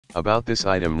About this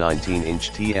item: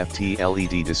 19-inch TFT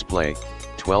LED display,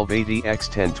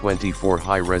 1280x1024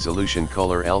 high-resolution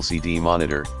color LCD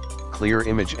monitor, clear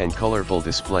image and colorful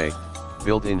display,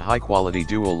 built-in high-quality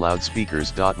dual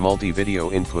loudspeakers.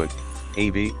 Multi-video input,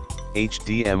 AV,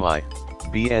 HDMI,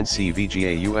 BNC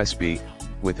VGA USB,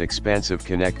 with expansive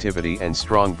connectivity and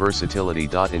strong versatility.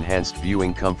 Enhanced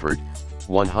viewing comfort,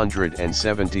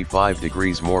 175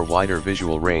 degrees more wider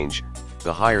visual range.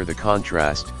 The higher the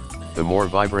contrast, the more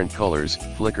vibrant colors.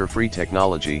 Flicker-free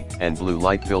technology and blue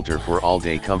light filter for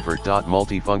all-day comfort.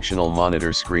 Multifunctional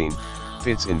monitor screen,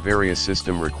 fits in various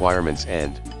system requirements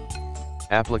and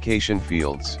application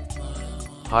fields.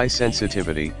 High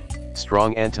sensitivity,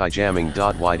 strong anti-jamming.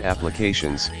 Wide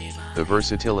applications. The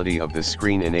versatility of this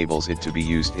screen enables it to be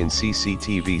used in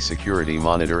CCTV security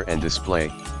monitor and display,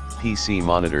 PC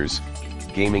monitors,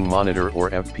 gaming monitor or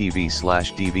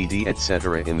FPV/DVD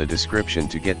etc. In the description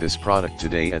to get this product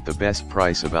today at the best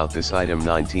price. About this item: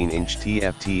 19-inch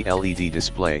TFT LED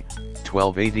display,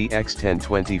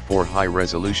 1280x1024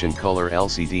 high-resolution color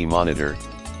LCD monitor,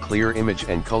 clear image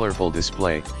and colorful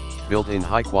display, built-in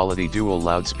high-quality dual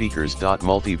loudspeakers.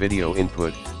 Multi-video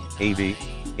input, AV,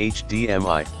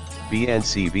 HDMI,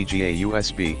 BNC VGA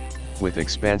USB, with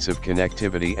expansive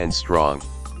connectivity and strong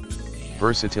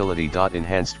versatility.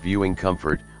 Enhanced viewing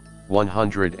comfort,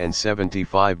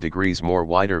 175 degrees more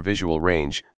wider visual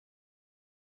range.